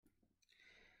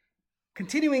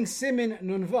Continuing Siman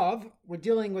Nun Vav, we're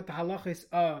dealing with the halachis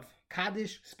of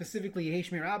Kaddish, specifically Yehei,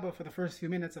 Shmei, Rabbah, for the first few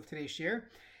minutes of today's shir.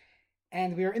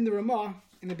 And we are in the Ramah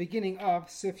in the beginning of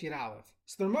Sif Yud Aleph.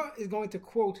 So the Ramah is going to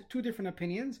quote two different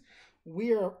opinions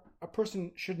where a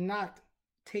person should not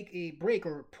take a break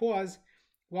or pause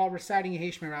while reciting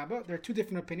Yehei, Shmei, Rabbah. There are two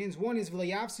different opinions. One is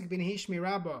V'layavsik ben Yehei, Shmei,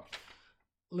 Rabbah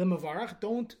l'mavarach.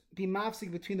 Don't be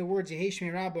mafsik between the words Yehei,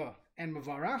 Shmei, Rabbah and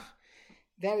mavarach.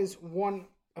 That is one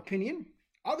opinion.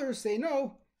 Others say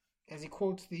no, as he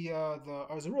quotes the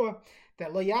Arzurua,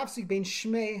 that lo yafsik bein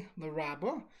Shmei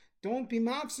l'Rabbah. Don't be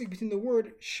mafsik between the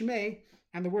word Shmei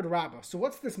and the word Rabbah. So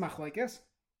what's this machlokes?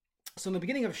 So in the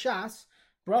beginning of Shas,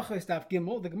 Brachos Daf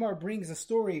Gimel, the Gemara brings a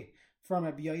story from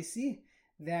Rabbi Yossi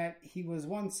that he was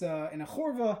once in a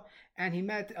chorva and he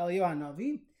met Eliyahu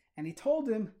Hanavi and he told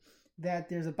him that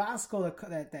there's a baskol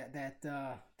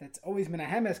that's always been a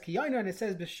hemes kiyayna, and it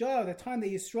says b'shah the time that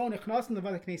Yisrael nechnasim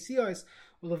levad knesiyos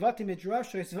ulevati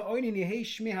midrashos v'oinin Yehei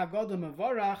Shmei hagadol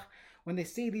mevarach. When they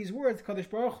say these words,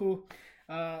 Kadosh Baruch Hu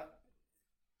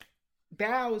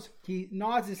bows, he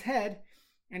nods his head,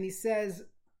 and he says,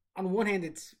 on one hand,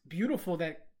 it's beautiful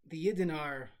that the Yidden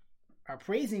are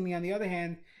praising me. On the other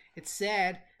hand, it's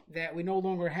sad that we no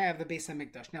longer have the Beis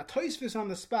HaMikdash. Now, Tosfos on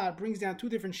the spot brings down two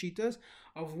different shitas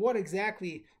of what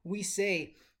exactly we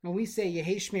say when we say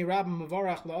Yehei Shmei Rabbah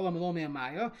Mavarach La'olam Lo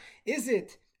Me'amaya. Is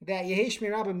it that Yehei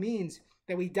Shmei Rabbah means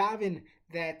that we daven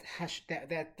that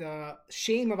the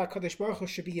shame of HaKadosh Baruch Hu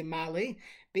should be Yamale,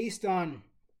 based on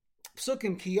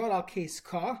Psukim Kiyot Al Kes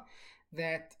Ka,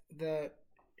 that the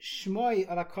Shmei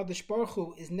of HaKadosh Baruch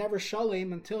Hu is never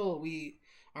Shalem until we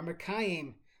are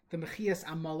Mekayim the Mechias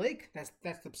Amalek. That's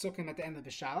the psukim at the end of the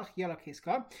Shalach Yala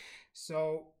Kiska.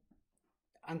 So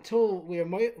until we're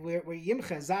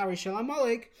Yimcha Zari Shel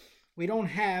Amalek, we don't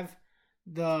have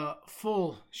the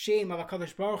full shame of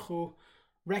HaKadosh Baruch Hu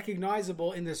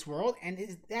recognizable in this world, and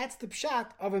that's the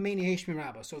pshat of a Yehei Shmei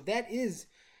Rabbah. So that is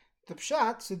the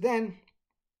pshat. So then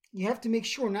you have to make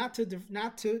sure not to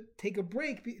take a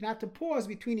break, not to pause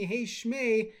between Yehei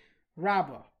Shmei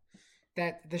Rabbah.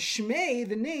 That the Shmei,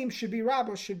 the name, should be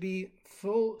Rabbah, should be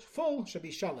full, should be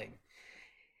Shalem.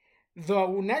 The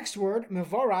next word,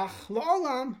 Mevarach,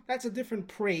 La'olam, that's a different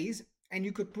praise, and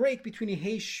you could break between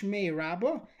Yehei Shmei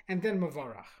Rabbah and then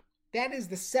Mevarach. That is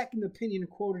the second opinion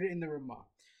quoted in the Ramah.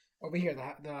 Over here,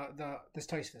 this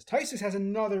Tosfos. Tosfos has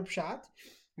another pshat,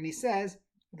 and he says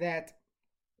that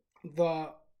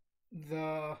the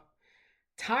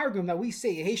Targum that we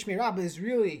say, Yehei Shmei Rabbah, is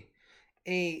really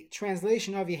a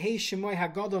translation of Yehei Shemoi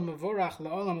Hagadol Mevorach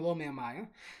La'olam Lo Me'amaya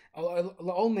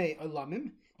La'olmei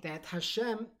Olamim, that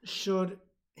Hashem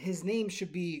his name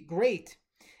should be great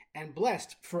and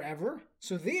blessed forever.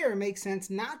 So there it makes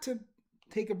sense not to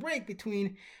take a break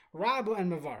between Rabbah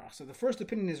and Mevorach. So the first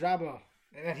opinion is Rabbah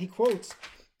that he quotes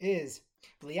is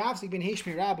V'liyavsik ben Yehei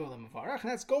Shmei Rabbah L'Mevorach, and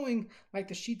that's going like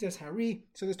the Shitas Hari.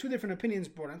 So there's two different opinions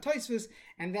brought on Tosfos,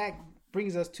 and that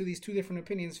brings us to these two different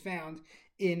opinions found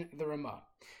in the Ramah.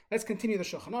 Let's continue the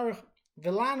Shulchan Aruch.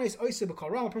 V'lanos oiseh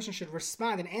b'kol ram, a person should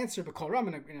respond and answer b'kol ram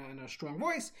in a strong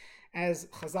voice, as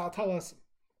Chazal tell us.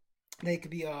 They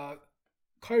could be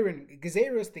kairin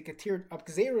gezerus, they could tear up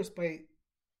gezerus by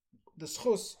the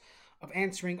schus of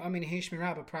answering Amin Yehei Shmei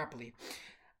Rabbah properly.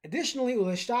 Additionally,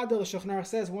 Uleshtadel, the Shulchan Aruch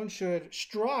says one should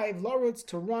strive larutz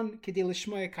to run kedei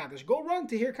lishmaya kaddish. Go run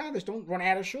to hear kaddish. Don't run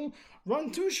out of shul. Run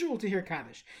to shul to hear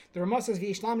kaddish. The Ramah says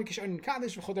v'yishlam kishonin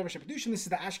kaddish v'chol davar shebekdusha. This is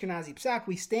the Ashkenazi psak.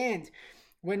 We stand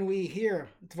when we hear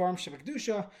dvarim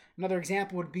shebekdusha. Another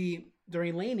example would be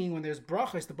during laning when there's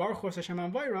brachos, the baruch Hashem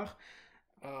Vayrach.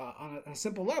 On a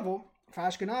simple level, for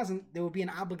Ashkenazim, there would be an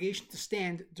obligation to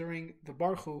stand during the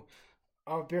baruch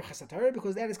of Birchas HaTorah,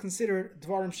 because that is considered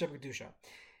dvarim shebekdusha.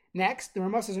 Next, the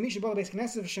Ramah says, that he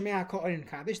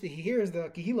hears the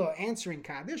Kehillah answering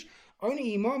Kaddish.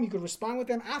 You could respond with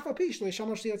them. He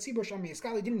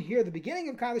didn't hear the beginning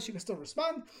of Kaddish, you can still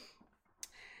respond.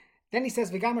 Then he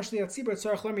says, the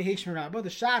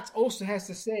Shatz also has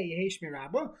to say Yehei Shmei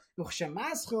Rabbah.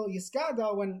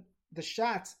 When the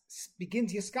Shatz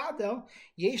begins Yiskadel,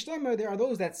 there are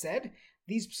those that said,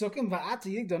 these psukim,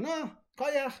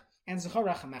 and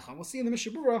Zecharachamecha. We'll see in the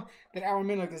Mishabura that our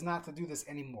minhag is not to do this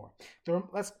anymore.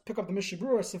 Let's pick up the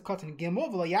Mishabura, Sivkat and Gimel.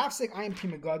 V'layafsik ayim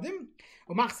kimegadim.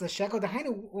 U'machzeh shekel.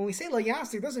 When we say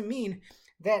layafsik, it doesn't mean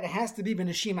that it has to be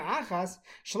b'neshima achas.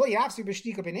 Shlo yafsik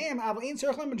b'shtika b'neim. Aval ein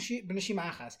tzarich lem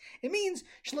b'neshima achas. It means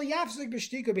shlo yafsik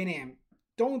b'shtika b'neim.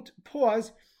 Don't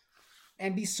pause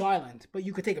and be silent, but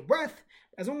you could take a breath.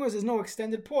 As long as there's no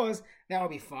extended pause, that will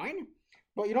be fine.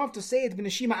 But you don't have to say it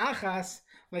b'neshima achas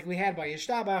like we had by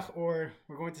Yishtabach, or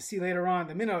we're going to see later on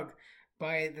the minhag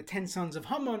by the 10 sons of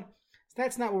Haman. So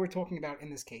that's not what we're talking about in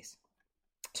this case.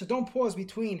 So don't pause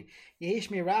between Yehei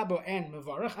Shmei Rabbah and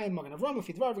Mevarach. I'm Magen Avram. If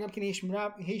you dvar v'gam ken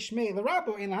Yehei Shmei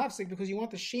LaRabbah in lahafsik, because you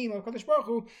want the shame of Kadosh Baruch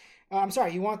Hu.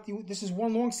 This is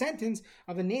one long sentence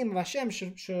of the name of Hashem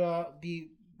should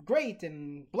be great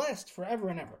and blessed forever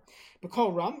and ever.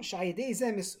 B'kol Ram Sha'ayidei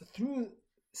Zem is through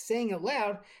saying it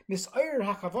loud. Misayir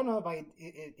hakavana,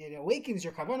 it awakens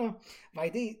your kavana.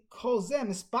 V'ayidei kol Zem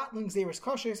is spotling zeres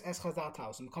koshes as Chazal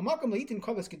tells him. Kamakam leitin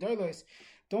kolas gedolos.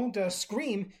 Don't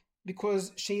scream. Because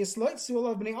people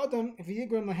are going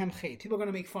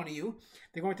to make fun of you.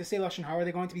 They're going to say lashon hara.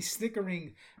 They're going to be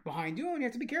snickering behind you, and you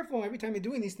have to be careful every time you're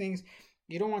doing these things.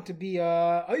 You don't want to be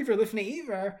over lifnei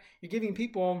iver. You're giving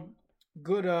people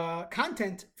good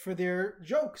content for their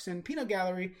jokes and peanut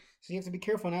gallery, so you have to be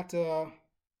careful not to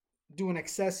do an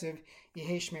excessive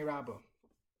Yehei Shmei Rabbah.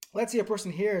 Let's see a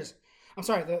person hears. I'm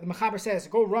sorry, the Mechaber says,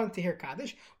 go run to hear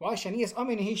Kaddish. If you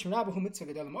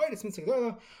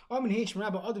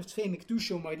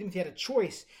had a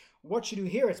choice, what should you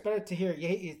hear? It's better to hear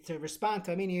to respond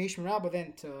to Amen Yehei Shmei Rabbah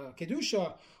than to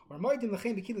Kedusha or Moedim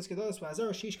Lechem Bekilas Gedolos V'Azar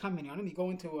Sheish Kam Minyanim. You go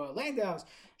into Landau's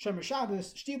Shomer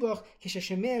Shabbos Shtiblach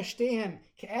Kishashemeh Shtehen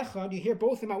Ke'echad. You hear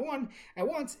both of them at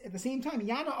once at the same time.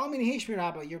 Yana Amen Yehei Shmei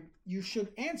Rabbah. You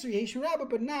should answer Yehei Shmei Rabbah,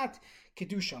 but not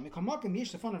Kedusha. Mekamakim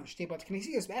Yish Lefon of Shtebat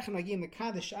Knesiyas V'Echem Nagiyim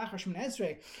LeKaddish Achar Shmon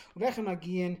Esrei V'Echem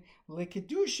Nagiyim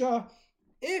LeKedusha.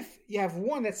 If you have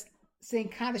one that's saying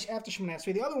Kaddish after Shmon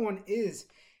Esrei, the other one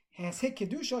has hit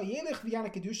Kedusha, Yelech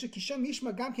V'Yana Kedusha, Kisham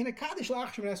Yishma Gam Kina Kaddish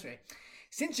L'Ach Shmon Esrei.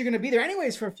 Since you're going to be there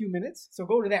anyways for a few minutes, so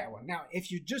go to that one. Now,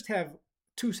 if you just have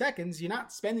 2 seconds, you're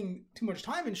not spending too much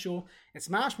time in shul, it's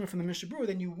mashma from the Mishnah Berurah,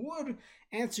 then you would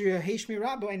answer your Yehei Shmei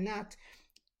Rabbah and not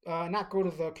go to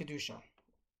the Kedusha.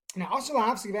 Now, also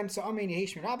let's say you're in the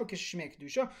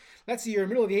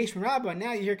middle of Yehei Shmei Rabbah, and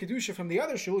now you hear Kedusha from the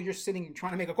other shul. You're sitting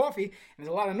trying to make a coffee, and there's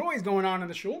a lot of noise going on in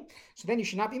the shul. So then you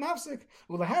should not be mafsik.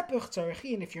 And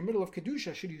if you're in the middle of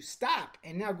Kedusha, should you stop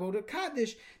and now go to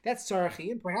Kaddish? That's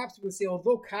tzarachi. And perhaps you would say,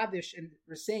 although Kaddish and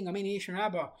we're saying Amen Yehei Shmei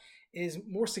Rabbah is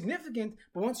more significant,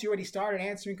 but once you already started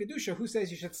answering Kedusha, who says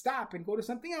you should stop and go to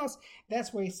something else?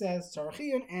 That's where he says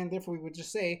tzarachi, and therefore we would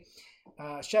just say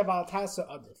Sheval Tasa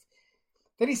Adif.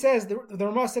 Then he says, the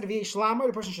Ramah said, V'yesh Lama,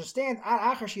 the person should stand.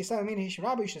 Achar Sheyasam Amen Yehei Shmei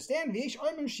Rabbah, you should stand. V'yesh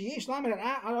Omer Sheyesh Lama,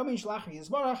 that Amen Shlachar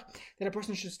Yisbarach, that a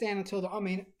person should stand until the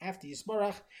Amen after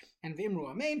Yisbarach, and V'imru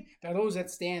Amen. There are those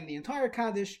that stand the entire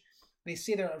Kaddish. They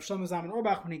say that Rav Shlomo Zalman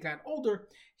Auerbach, when he got older,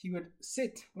 he would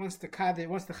sit once the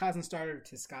Chazan started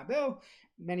to skabel.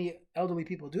 Many elderly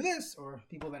people do this, or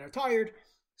people that are tired.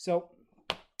 So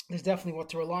there's definitely what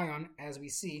to rely on, as we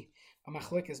see a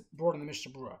machlik is brought in the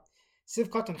Mishnah Berurah. Siv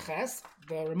Katan Ches,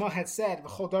 the Ramah had said,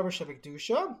 V'chol Davar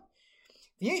Shabikdusha.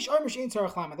 V'yesh Armer Shein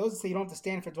Tzarach Lama. Those that say you don't have to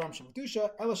stand for Dvarim Shabikdusha.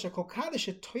 Ela Shekol Kaddish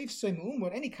Toif Soimum.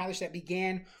 But any Kaddish that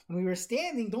began when we were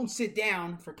standing, don't sit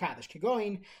down for Kaddish.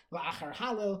 Kegoin La'achar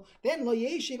Halil. Then Lo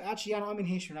Yeshiv Ad Sheyana Amin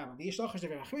Yehei Shmei Rabbah. V'yesh Lachash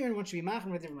Dever Machmirin. One should be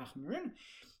Machmir Dever Machmirin.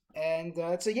 And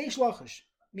it's a Yesh Lachash,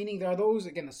 meaning there are those,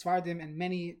 again, the Svardim and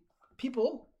many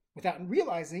people, without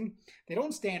realizing, they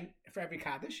don't stand for every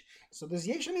Kaddish. So there's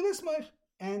Yesh Ami Lismach.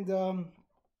 And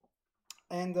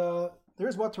there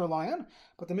is what to rely on,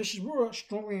 but the Mishnah Berurah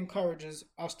strongly encourages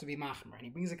us to be machmer. And he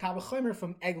brings a Kal V'chomer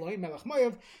from Eglon Melech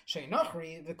Moav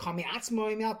Sheinachri the Kami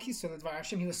Atzmoi Mal Kisa the Dvar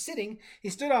Hashem. He was sitting. He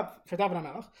stood up for David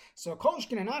HaMelech. So Kol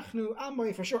Shkin Anachnu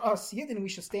Amoy, for sure us Yidden, we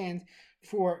should stand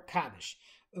for Kaddish.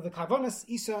 The Kavanas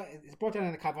Isa is brought down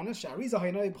in the Kavanas. Sha'ariza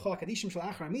Hayanoi B'chol Kadishim Shel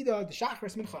Achar Amida the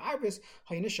Shachris Mincha Arvis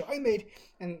Hayanisha Oimed,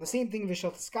 and the same thing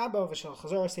V'shel Tskaba V'shel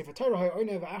Chazar Sefer Torah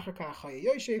Hayoine V'Acharka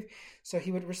Hayayoshev. So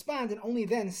he would respond and only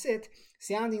then sit,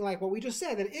 sounding like what we just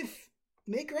said, that if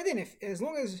make right in, if as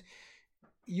long as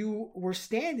you were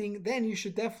standing, then you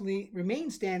should definitely remain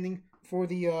standing for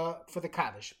the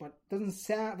Kaddish. But doesn't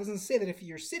say that if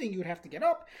you're sitting you would have to get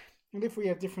up, and therefore you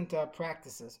have different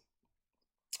practices.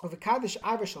 Of the Kaddish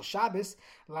Avishal Shabbos,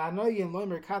 La'anoyi and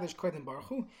Loimer Kaddish Kodim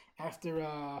Baruchu, after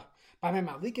Bamem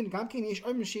Malikin, Gamkin Yesh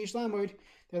Omer Sheish Lamoid,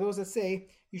 there are those that say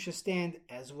you should stand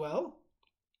as well.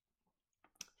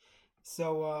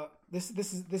 So this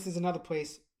is another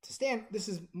place to stand. This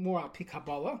is more Pi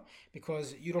Kabbalah,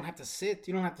 because you don't have to sit,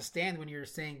 you don't have to stand when you're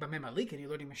saying Bamem Malikin, you're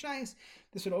learning Mishnayos.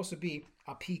 This would also be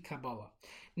a Pi Kabbalah.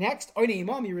 Next, Oine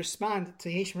Imam, you respond to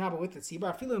Yehei Shmei Rabbah with the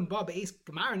tzibur. Afilu in Ba be'ez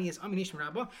Gemarani is Amin Yehei Shmei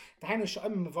Rabbah. Dahainu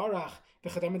she'amin mevarach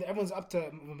b'chadam. Everyone's up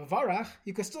to mevarach.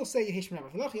 You can still say Yehei Shmei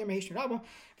Rabbah. V'lo yom Yehei Shmei Rabbah.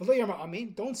 V'lo yom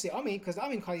Amin. Don't say Amin, because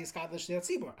Amin kol yiskadlish the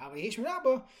tzibur. But Yehei Shmei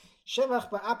Rabbah shevach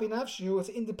ba'api nafshu. It's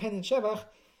independent shevach,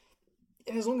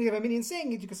 and as long as you have a minion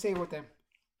saying it, you can say it with them.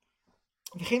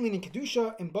 V'chein linin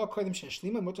kedusha in Ba kodim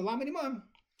she'shlima mutar lamed imam.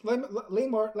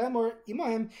 Lemor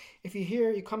imaim. If you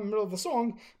hear you come in the middle of the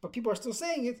song, but people are still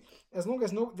saying it, as long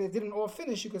as they didn't all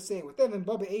finish, you could say it with them. And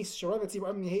Baba Ace Sharavetzi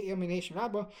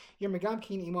Rabbah, your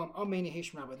Megamkin Imam Amen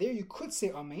Yehesh Rabbah. There you could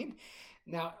say Amen.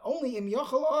 Now only in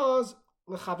Yochel Oz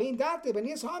Lechavein Date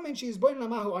Benis Amen she is born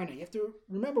Lamahu Aina. You have to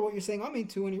remember what you're saying Amen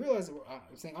to, and you realize you're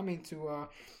saying Amen to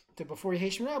before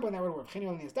Yehesh Rabbah, and that would work.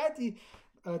 Dati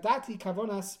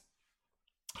Kavonas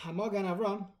Hamagan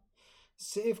Avram.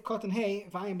 Seif cotton hay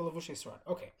vayim belavushay sword.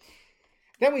 Okay.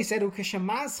 Then we said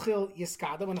ukeshamazchil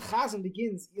yiskada. When the chazan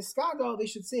begins yiskada, they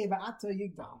should say va'ata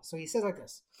yigdal. So he says like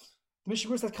this. The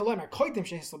Mishnah says kalamer koidim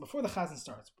shehisel before the chazan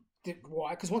starts.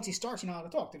 Why? Because once he starts, you know how to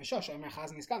talk. Tivishasha emer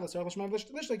chazan yiskada. So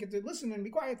you get to listen and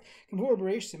be quiet. Kemhur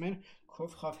bereish siman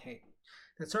kuf chav hay.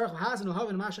 The tzarich chazan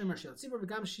uhavin mash emer shel tzibur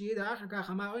v'gam shiyida achar kach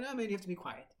hamar oinamen. You have to be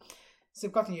quiet.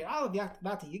 Seif cotton yir'al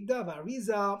v'ata yigdal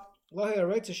v'arizal.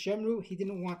 He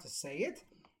didn't want to say it.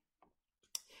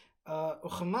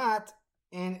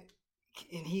 And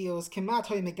he was kemat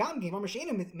hoy megamgim. Amar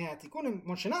sheinu me'atikunim.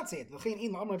 One should not say it. L'chein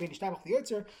in la'amar bein ishtabach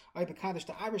li'yotzer. Ay bekadosh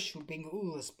ta'arish hu ben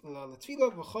ge'ul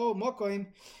l'tfila v'chol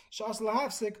mokoim sh'as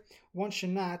lahafsik. One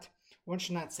should not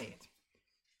say it.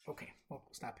 Okay, we'll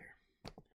stop here.